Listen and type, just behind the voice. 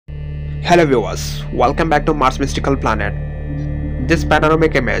Hello viewers, welcome back to Mars Mystical Planet. This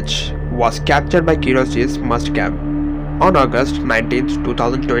panoramic image was captured by Curiosity's Landscap on August 19,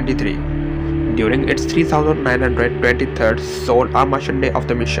 2023 during its 3923rd solar Martian day of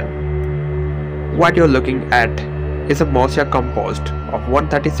the mission. What you're looking at is a mosaic composed of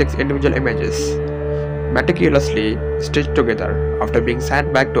 136 individual images meticulously stitched together after being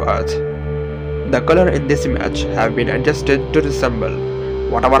sent back to Earth. The color in this image have been adjusted to resemble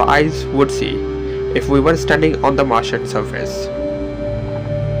what our eyes would see if we were standing on the Martian surface.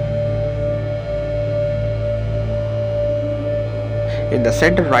 In the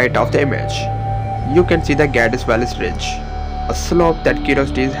center right of the image, you can see the Gediz Vallis ridge, a slope that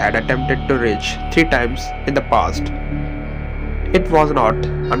Curiosity had attempted to reach 3 times in the past. It was not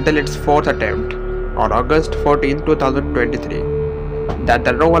until its 4th attempt on August 14, 2023 that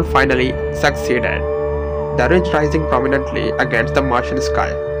the rover finally succeeded. The ridge rising prominently against the Martian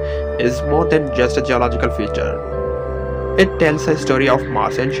sky is more than just a geological feature. It tells a story of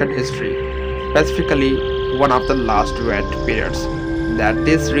Mars' ancient history, specifically one of the last wet periods that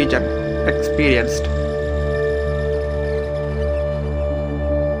this region experienced.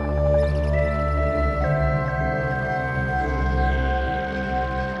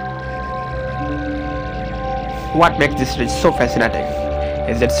 What makes this ridge so fascinating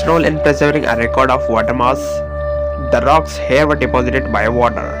is its role in preserving a record of water mass. The rocks here were deposited by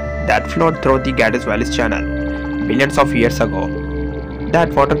water that flowed through the Gediz Vallis channel billions of years ago.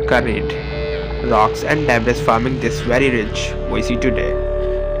 That water carried rocks and debris forming this very ridge we see today.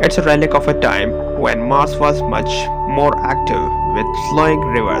 It's a relic of a time when Mars was much more active, with flowing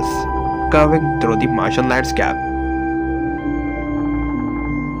rivers curving through the Martian landscape.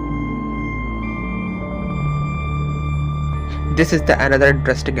 This is another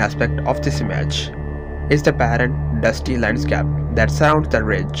interesting aspect of this image, is the barren, dusty landscape that surrounds the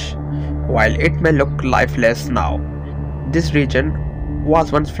ridge. While it may look lifeless now, this region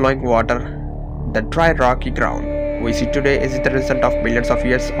was once flowing water. The dry rocky ground we see today is the result of millions of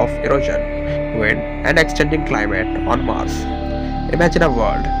years of erosion, wind and extending climate on Mars. Imagine a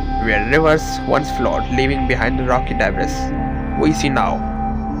world where rivers once flowed, leaving behind the rocky debris we see now.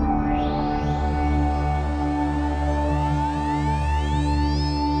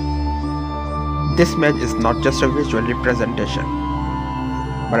 This image is not just a visual representation,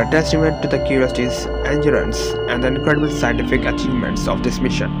 but a testament to the Curiosity's endurance and the incredible scientific achievements of this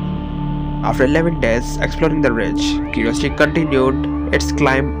mission. After 11 days exploring the ridge, Curiosity continued its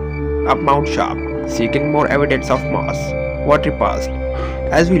climb up Mount Sharp, seeking more evidence of Mars' watery past.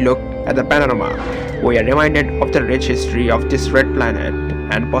 As we look at the panorama, we are reminded of the rich history of this red planet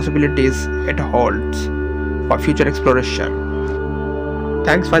and possibilities it holds for future exploration.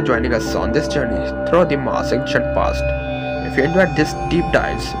 Thanks for joining us on this journey through the Mars' ancient past. If you enjoyed this deep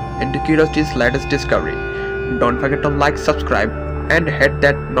dives into Curiosity's latest discovery, don't forget to like, subscribe, and hit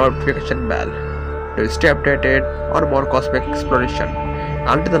that notification bell to stay updated on more cosmic exploration.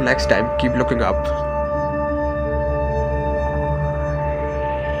 Until the next time, keep looking up.